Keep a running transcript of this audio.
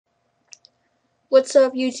What's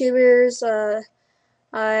up, YouTubers?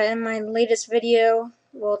 In my latest video,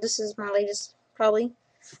 well, this is my latest, probably.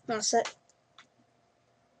 One sec.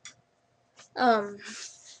 In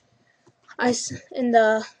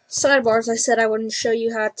the sidebars, I said I wouldn't show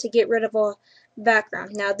you how to get rid of a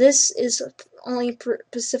background. Now, this is only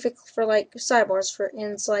specific for like sidebars.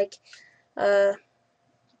 And it's like,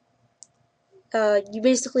 you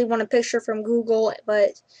basically want a picture from Google,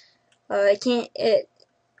 but it can't.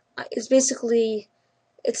 It's basically.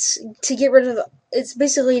 It's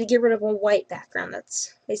basically to get rid of a white background.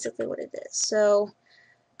 That's basically what it is. So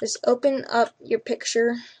just open up your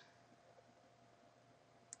picture.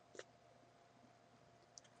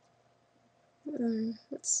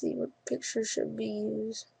 Let's see what picture should be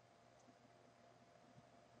used.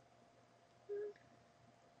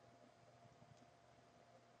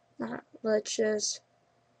 Let's just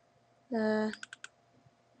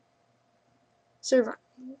survive.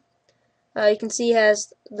 You can see it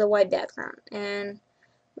has the white background, and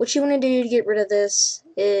what you want to do to get rid of this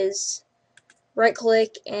is right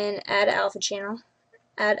click and add alpha channel,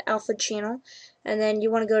 and then you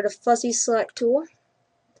want to go to fuzzy select tool,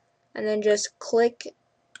 and then just click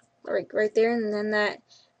right there, and then that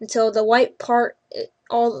until the white part,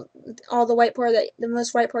 all the white part, that the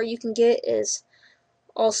most white part you can get is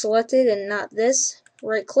all selected and not this.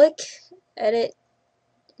 Right click, edit,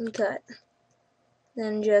 and cut.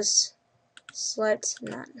 Then just select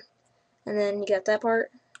none, and then you got that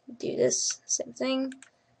part. Do this same thing,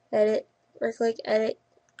 edit, right click, edit,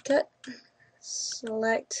 cut,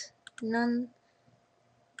 select none,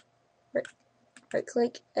 right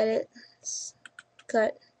click, edit,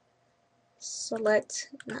 cut, select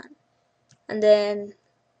none, and then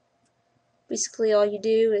basically all you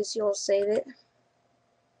do is you'll save it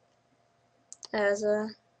as a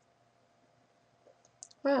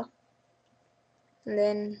file, and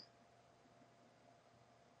then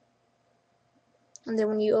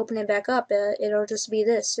when you open it back up, it'll just be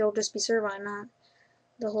this. It'll just be Servine, not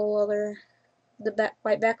the whole other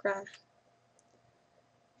white background.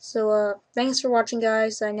 So thanks for watching,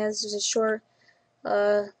 guys. I know this is a short.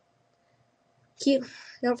 Don't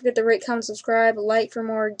forget to rate, comment, subscribe, like for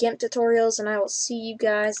more Gimp tutorials, and I will see you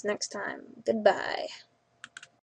guys next time. Goodbye.